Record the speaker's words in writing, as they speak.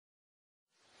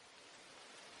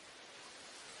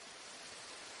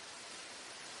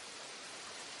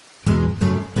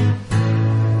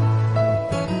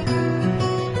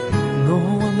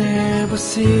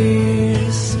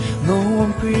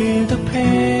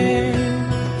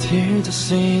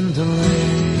Jesus in the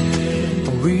rain. I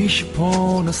wish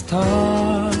upon a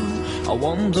star. I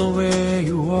wonder where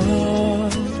you are.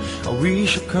 I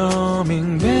wish you're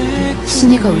coming back to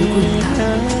신이가 울고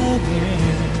있다.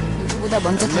 누구보다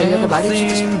먼저 달려가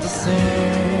말해주고 싶다.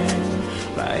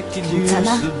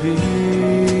 괜찮아?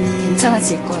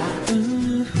 괜찮아질 거야.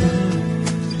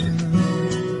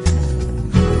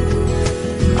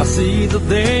 I see the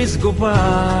days go by.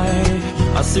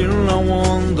 I still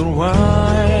wonder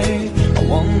why. I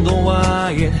wonder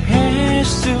why it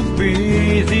has to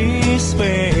be this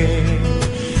way.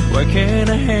 Why can't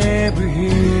I have you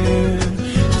here,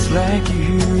 just like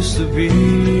you used to be?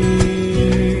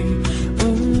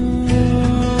 Ooh.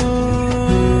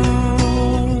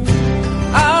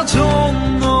 I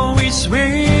don't know which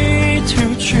way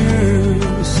to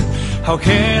choose. How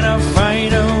can I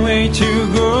find a way to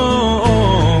go?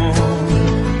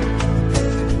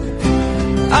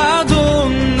 I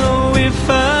don't know if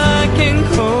I can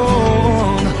go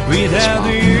on without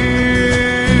you.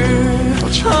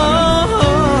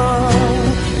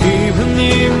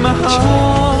 My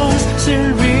heart's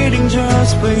still beating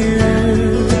just for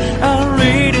you. I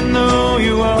really know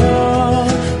you are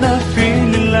not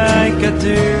feeling like I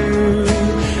do.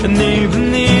 And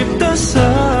even if the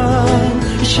sun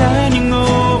is shining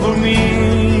over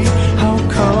me, how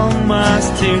come I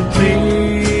still please?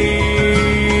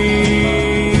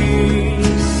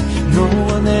 No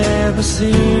one ever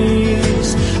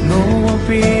sees, no one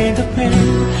feel the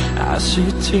pain. I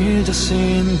see tears just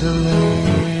in the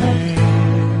rain.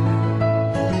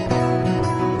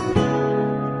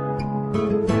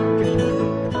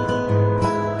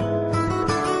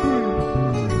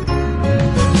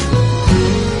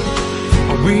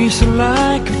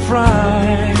 Like a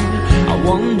fright, I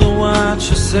wonder what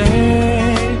you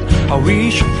say. I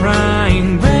wish you're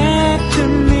crying back to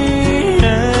me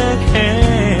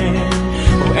again.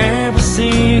 Oh,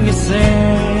 everything is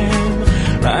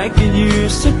same, like it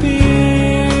used to be.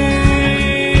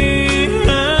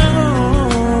 Oh,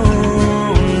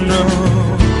 no,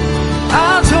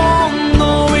 I don't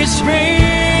know which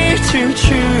way to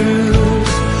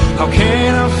choose. How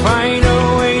can I find a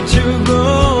way to go?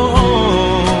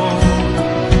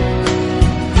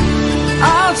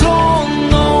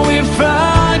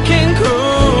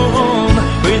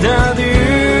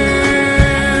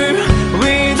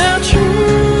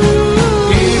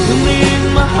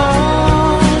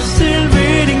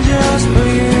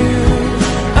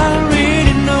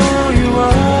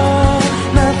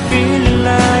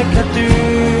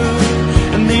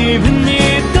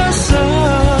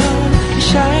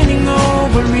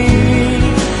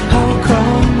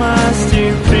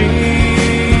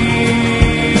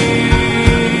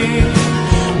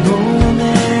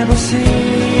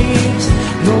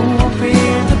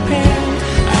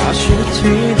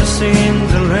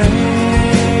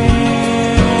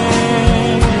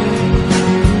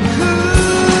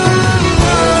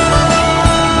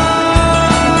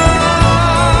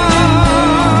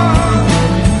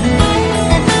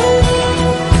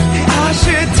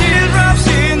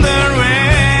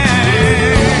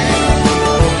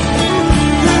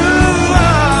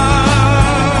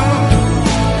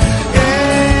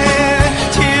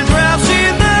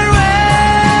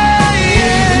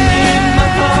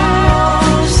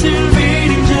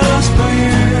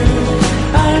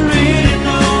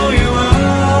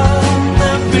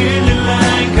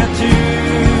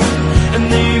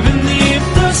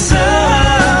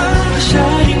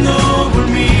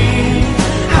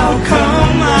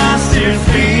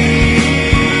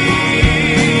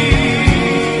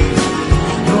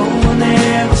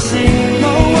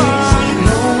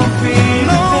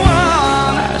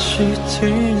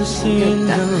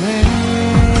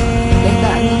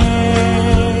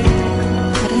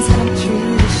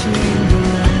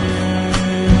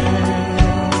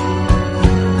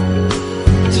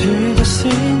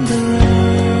 See